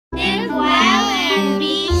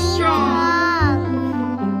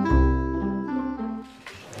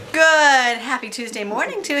happy Tuesday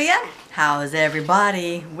morning to you. How's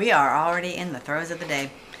everybody? We are already in the throes of the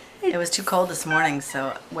day. It was too cold this morning,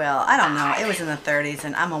 so, well, I don't know. It was in the 30s,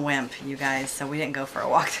 and I'm a wimp, you guys, so we didn't go for a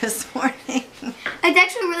walk this morning. It's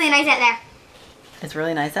actually really nice out there. It's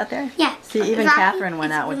really nice out there? Yeah. See, even Catherine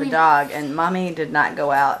went out with the dog, and Mommy did not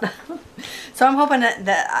go out. So I'm hoping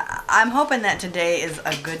that today is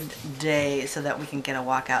a good day so that we can get a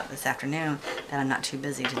walk out this afternoon, that I'm not too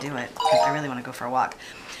busy to do it, because I really want to go for a walk.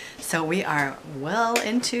 So we are well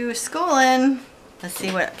into schooling. Let's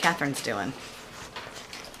see what Catherine's doing.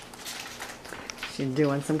 She's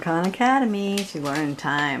doing some Khan Academy. She's learning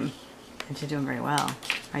time, and she's doing very well.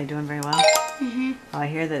 Are you doing very well? Mm-hmm. Oh, I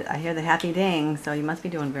hear the happy ding. So you must be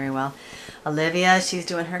doing very well. Olivia, she's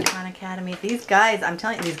doing her Khan Academy. These guys, I'm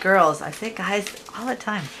telling you, these girls. I say guys all the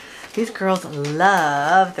time. These girls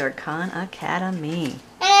love their Khan Academy.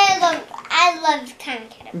 I love Khan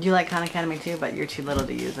Academy. You like Khan Academy too, but you're too little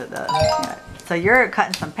to use it though. Yeah. So you're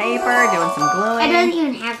cutting some paper, doing some gluing. I don't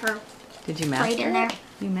even have her. Did you master in there. it?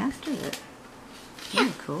 You mastered it. Yeah.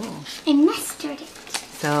 Oh, cool. I mastered it.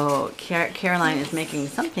 So Caroline is making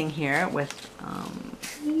something here with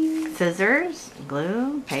scissors,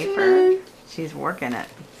 glue, paper. She's working it.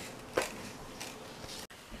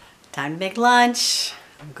 Time to make lunch.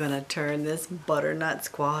 I'm gonna turn this butternut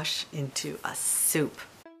squash into a soup.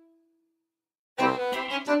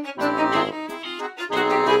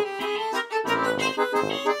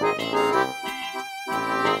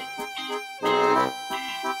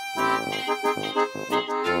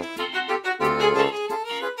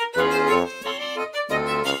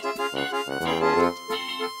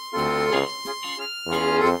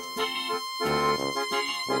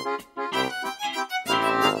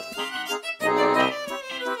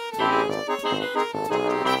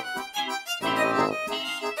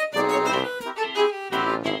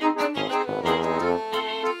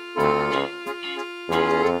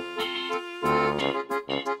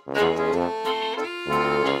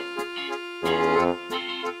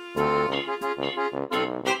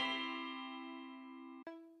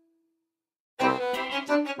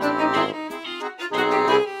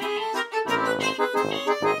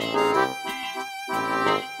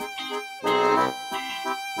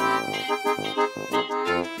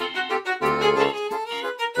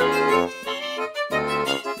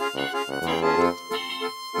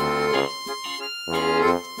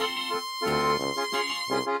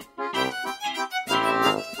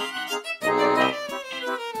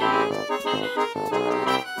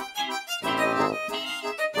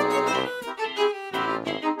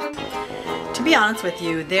 To be honest with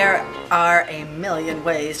you, there are a million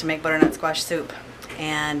ways to make butternut squash soup,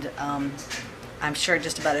 and I'm sure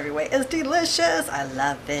just about every way is delicious. I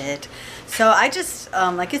love it. So I just,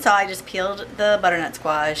 like you saw, I just peeled the butternut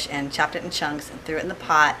squash and chopped it in chunks and threw it in the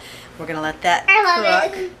pot. We're gonna let that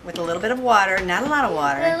cook with a little bit of water, not a lot of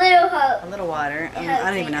water. A little water. I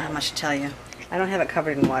don't even know how much to tell you. I don't have it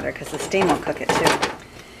covered in water because the steam will cook it too.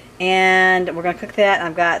 And we're gonna cook that.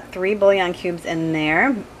 I've got 3 bouillon cubes in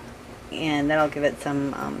there, and that'll give it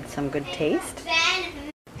some good taste.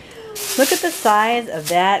 Look at the size of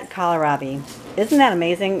that kohlrabi. Isn't that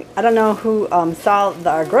amazing? I don't know who saw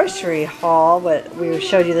our grocery haul, but we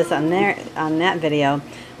showed you this on that video.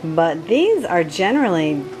 But these are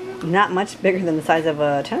generally not much bigger than the size of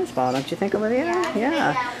a tennis ball, don't you think, Olivia?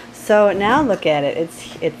 Yeah. So now look at it.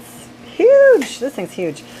 It's huge. This thing's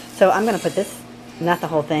huge. So I'm gonna put this, not the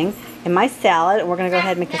whole thing, in my salad. We're gonna go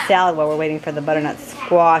ahead and make the salad while we're waiting for the butternut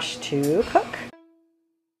squash to cook.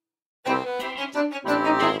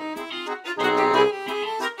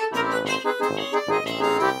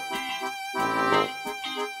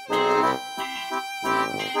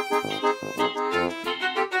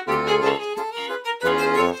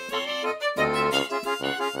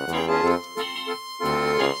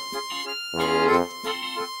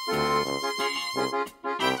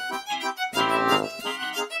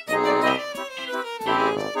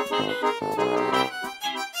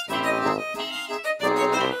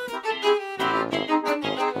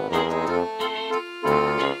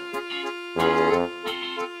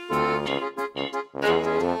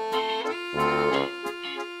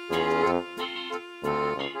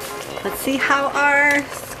 Let's see how our,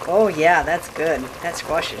 oh yeah, that's good. That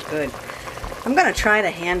squash is good. I'm gonna try to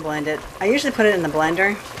hand blend it. I usually put it in the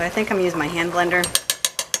blender, but I think I'm using my hand blender,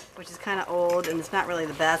 which is kind of old and it's not really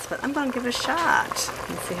the best, but I'm gonna give it a shot.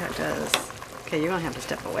 Let's see how it does. Okay, you're gonna have to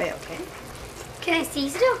step away, okay? Can I see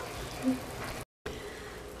still?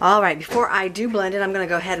 Alright, before I do blend it, I'm going to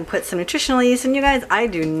go ahead and put some nutritional yeast. And you guys, I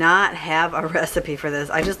do not have a recipe for this.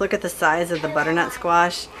 I just look at the size of the butternut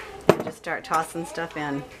squash and just start tossing stuff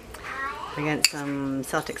in. I got some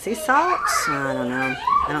Celtic sea salt. I don't know.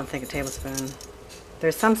 I don't think a tablespoon.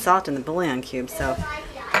 There's some salt in the bouillon cube, so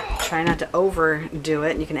try not to overdo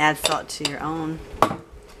it. You can add salt to your own.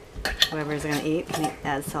 Whoever's going to eat can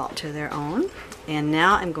add salt to their own. And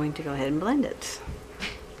now I'm going to go ahead and blend it.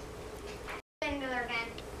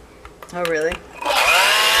 Oh, really?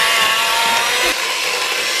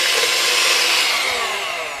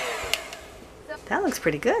 That looks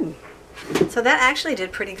pretty good. So that actually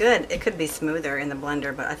did pretty good. It could be smoother in the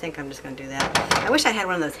blender, but I think I'm just going to do that. I wish I had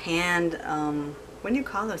one of those hand, what do you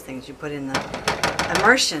call those things you put in the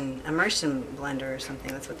immersion blender or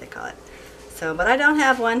something. That's what they call it. So, but I don't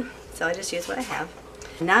have one, so I just use what I have.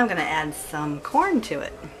 Now I'm going to add some corn to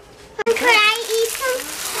it. Could I eat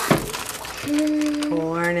some?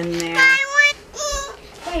 Corn in there. I want to eat.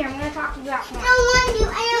 Hey, I'm going to talk to you about corn. I don't want to.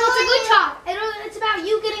 I don't It's a good want talk. It's about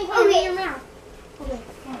you getting corn in your mouth. Okay.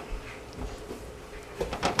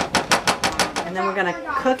 And then we're going to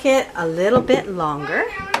cook it a little bit longer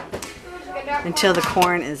until the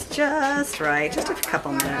corn is just right, just a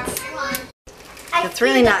couple minutes. It's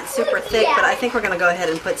really not super thick, but I think we're going to go ahead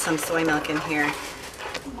and put some soy milk in here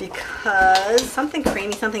because something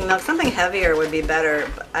creamy, something heavier would be better.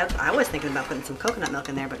 I was thinking about putting some coconut milk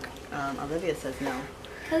in there, but Olivia says no.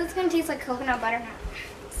 Because it's going to taste like coconut butternut.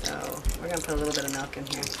 So we're going to put a little bit of milk in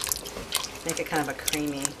here. Make it kind of a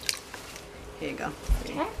creamy. Here you go.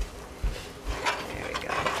 Okay. There we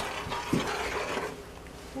go.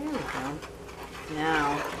 There we go.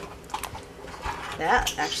 Now,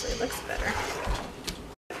 that actually looks better.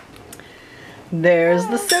 There's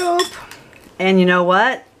the soup. And you know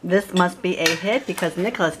what? This must be a hit because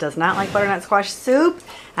Nicholas does not like butternut squash soup.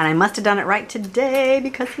 And I must have done it right today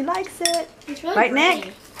because he likes it. It's really right, grainy.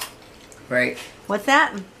 Nick? Right. What's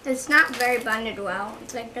that? It's not very blended well.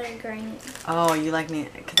 It's like very grainy. Oh, you like me?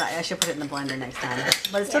 Because I should put it in the blender next time.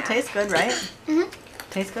 But it still tastes good, right? Mm-hmm.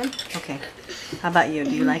 Tastes good? Okay. How about you?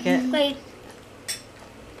 Do you like it? Wait.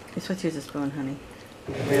 You're supposed to use a spoon, honey.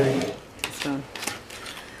 Really? A spoon.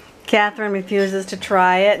 Catherine refuses to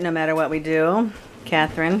try it no matter what we do.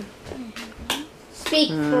 Catherine. Speak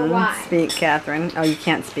for why. Speak, Catherine. Oh, you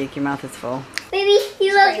can't speak. Your mouth is full. Baby,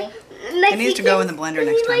 he loves It needs to go in the blender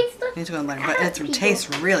next time. It needs to go in the blender. But it tastes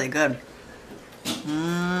really good.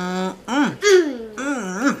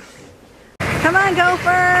 Come on,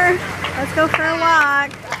 Gopher. Let's go for a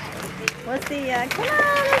walk. Let's see ya. Come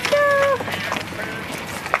on, let's go.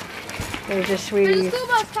 There's your sweetie. School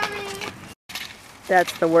bus coming.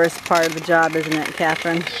 That's the worst part of the job, isn't it,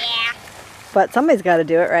 Catherine? Yeah. But somebody's got to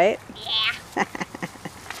do it, right? Yeah.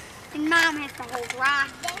 And Mom has to hold rock.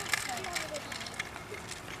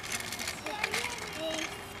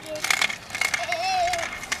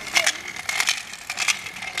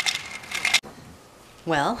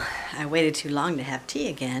 Well, I waited too long to have tea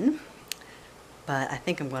again, but I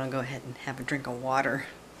think I'm going to go ahead and have a drink of water.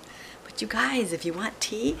 But you guys, if you want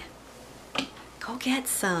tea, go get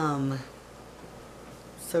some.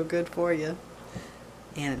 So good for you.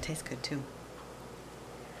 And it tastes good too.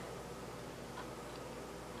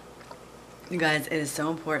 You guys, it is so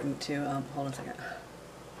important to, hold on a second.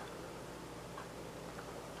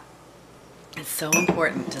 It's so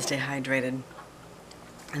important to stay hydrated.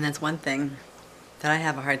 And that's one thing that I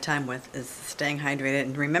have a hard time with is staying hydrated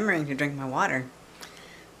and remembering to drink my water.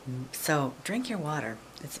 So drink your water.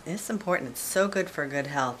 It's important. It's so good for good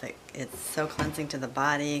health. It's so cleansing to the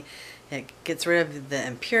body. It gets rid of the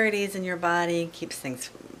impurities in your body, keeps things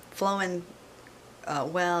flowing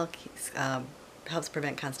well, helps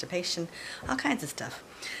prevent constipation, all kinds of stuff.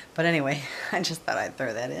 But anyway, I just thought I'd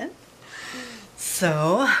throw that in.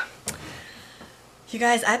 So, you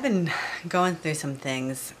guys, I've been going through some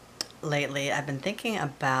things lately. I've been thinking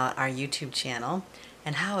about our YouTube channel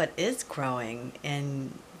and how it is growing,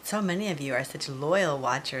 and so many of you are such loyal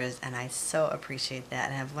watchers, and I so appreciate that,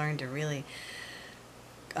 and I've learned to really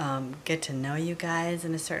get to know you guys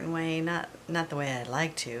in a certain way, not the way I'd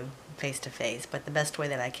like to, face to face, but the best way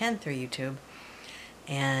that I can through YouTube,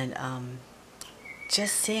 and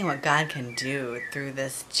just seeing what God can do through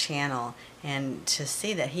this channel, and to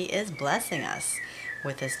see that He is blessing us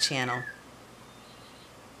with this channel.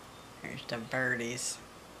 There's the birdies.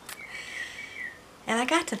 And I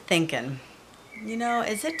got to thinking, you know,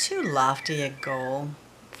 is it too lofty a goal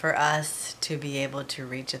for us to be able to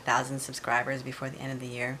reach 1,000 subscribers before the end of the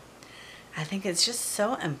year? I think it's just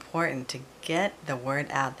so important to get the word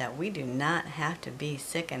out that we do not have to be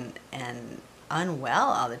sick and unwell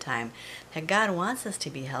all the time, that God wants us to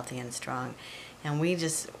be healthy and strong. And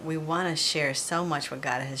we want to share so much what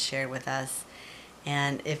God has shared with us.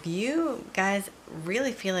 And if you guys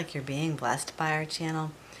really feel like you're being blessed by our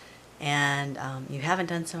channel, And you haven't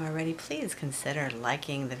done so already, please consider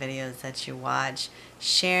liking the videos that you watch,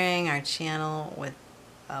 sharing our channel with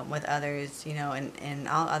others, you know, and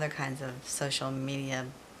all other kinds of social media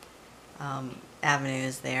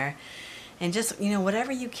avenues there. And just, you know,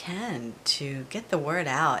 whatever you can to get the word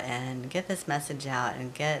out and get this message out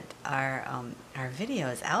and get our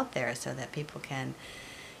videos out there so that people can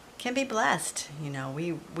be blessed. You know,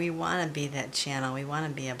 we want to be that channel. We want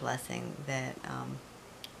to be a blessing that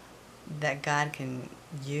that God can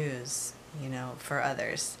use, you know, for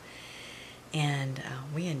others. And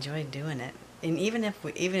we enjoy doing it. And even if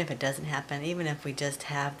it doesn't happen, even if we just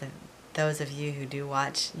have those of you who do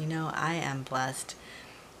watch, you know, I am blessed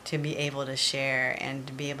to be able to share and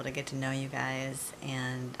to be able to get to know you guys.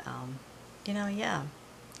 And you know, yeah,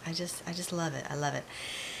 I just love it. I love it.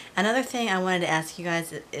 Another thing I wanted to ask you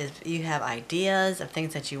guys is if you have ideas of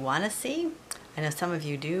things that you want to see. I know some of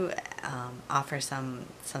you do offer some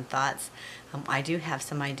thoughts. I do have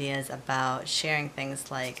some ideas about sharing things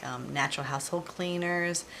like natural household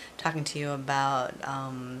cleaners, talking to you about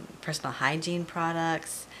personal hygiene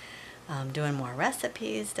products, doing more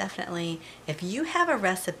recipes, definitely. If you have a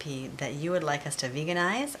recipe that you would like us to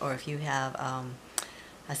veganize, or if you have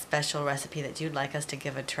a special recipe that you'd like us to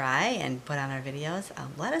give a try and put on our videos,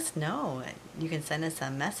 let us know. You can send us a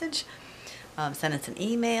message, send us an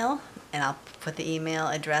email, and I'll put the email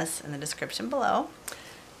address in the description below,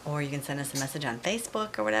 or you can send us a message on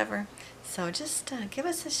Facebook or whatever. So just give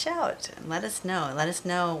us a shout and let us know. Let us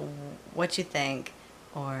know what you think,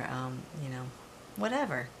 or you know,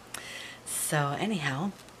 whatever. So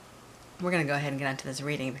anyhow, we're going to go ahead and get on to this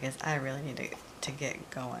reading because I really need to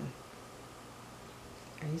get going.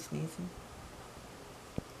 Are you sneezing?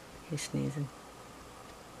 He's sneezing.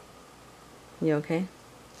 You okay?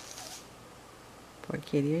 Poor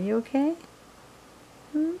kitty, are you okay?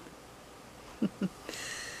 Hmm?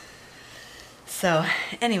 So,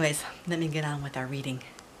 anyways, let me get on with our reading.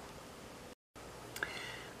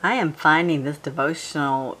 I am finding this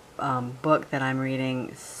devotional book that I'm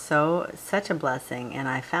reading such a blessing, and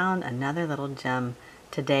I found another little gem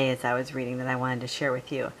today as I was reading that I wanted to share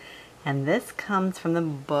with you. And this comes from the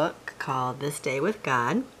book called This Day with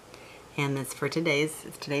God, and it's for today's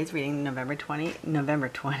reading, November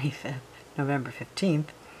 25th, November 15th.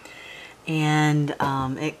 And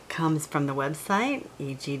it comes from the website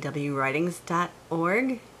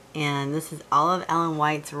egwritings.org, and this is all of Ellen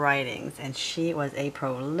White's writings, and she was a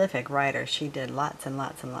prolific writer. She did lots and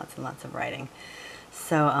lots and lots and lots of writing.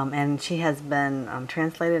 So and she has been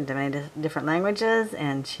translated into many different languages,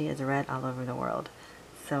 and she is read all over the world.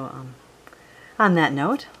 So on that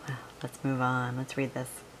note, let's move on. Let's read this.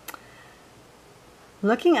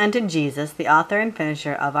 Looking unto Jesus, the author and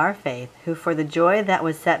finisher of our faith, who for the joy that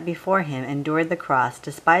was set before him endured the cross,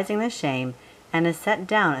 despising the shame, and is set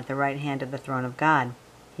down at the right hand of the throne of God.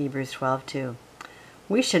 Hebrews 12:2.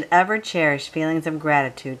 We should ever cherish feelings of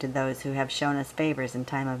gratitude to those who have shown us favors in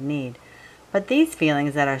time of need. But these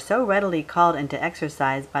feelings that are so readily called into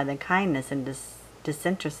exercise by the kindness and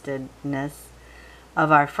disinterestedness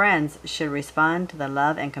of our friends should respond to the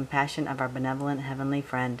love and compassion of our benevolent heavenly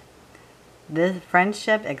friend. This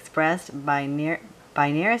friendship expressed by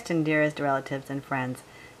nearest and dearest relatives and friends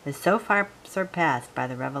is so far surpassed by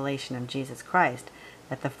the revelation of Jesus Christ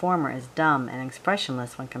that the former is dumb and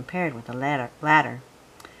expressionless when compared with the latter.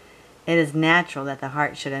 It is natural that the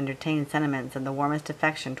heart should entertain sentiments of the warmest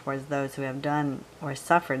affection towards those who have done or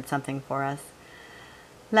suffered something for us.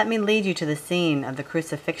 Let me lead you to the scene of the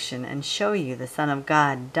crucifixion and show you the Son of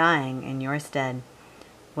God dying in your stead.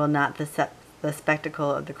 Will not the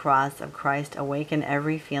spectacle of the cross of Christ awaken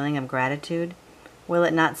every feeling of gratitude? Will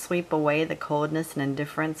it not sweep away the coldness and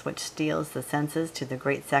indifference which steels the senses to the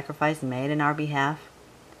great sacrifice made in our behalf?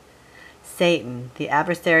 Satan, the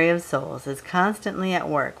adversary of souls, is constantly at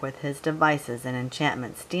work with his devices and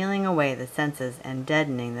enchantments, stealing away the senses and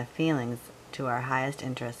deadening the feelings to our highest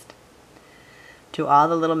interest. To all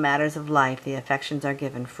the little matters of life the affections are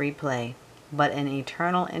given free play, but in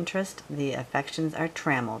eternal interest the affections are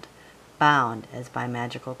trammeled, bound as by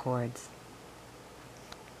magical cords.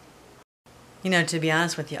 You know, to be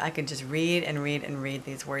honest with you, I could just read and read and read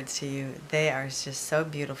these words to you. They are just so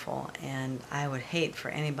beautiful, and I would hate for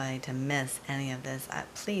anybody to miss any of this.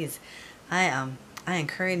 Please, I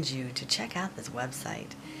encourage you to check out this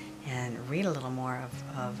website and read a little more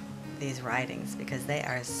of these writings, because they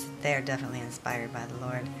are definitely inspired by the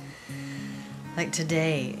Lord. Like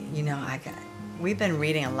today, you know, we've been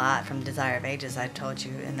reading a lot from Desire of Ages, I've told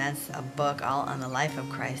you, and that's a book all on the life of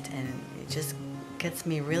Christ, and it just gets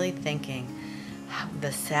me really thinking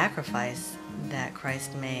the sacrifice that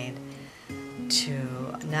Christ made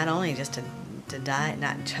to not only just to die,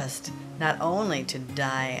 not only to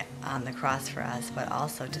die on the cross for us, but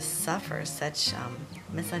also to suffer such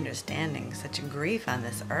misunderstanding, such grief on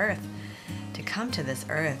this earth, to come to this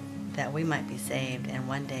earth that we might be saved and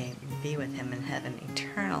one day be with him in heaven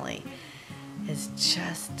eternally is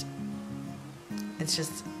just, it's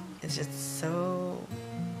just so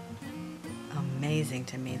amazing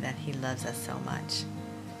to me that he loves us so much.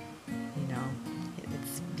 You know,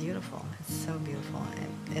 it's beautiful. It's so beautiful.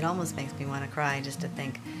 It almost makes me want to cry just to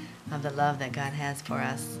think of the love that God has for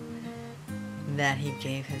us, that he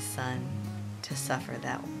gave his son to suffer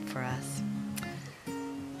that for us.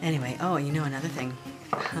 Anyway, oh, you know another thing.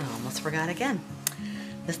 I almost forgot again.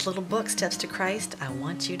 This little book, Steps to Christ, I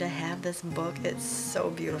want you to have this book. It's so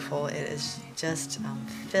beautiful. It is just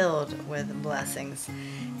filled with blessings.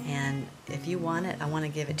 And if you want it, I want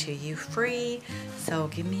to give it to you free. So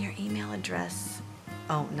give me your email address.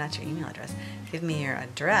 Oh, not your email address. Give me your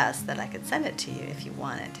address that I could send it to you if you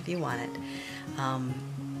want it. If you want it,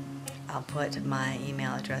 I'll put my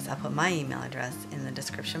email address. I'll put my email address in the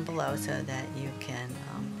description below so that you can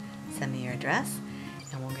send me your address,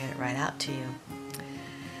 and we'll get it right out to you.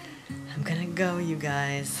 I'm gonna go, you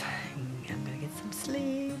guys. I'm gonna get some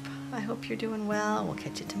sleep. I hope you're doing well. We'll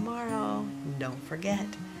catch you tomorrow. Don't forget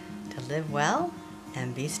to live well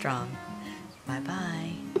and be strong.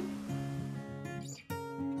 Bye-bye.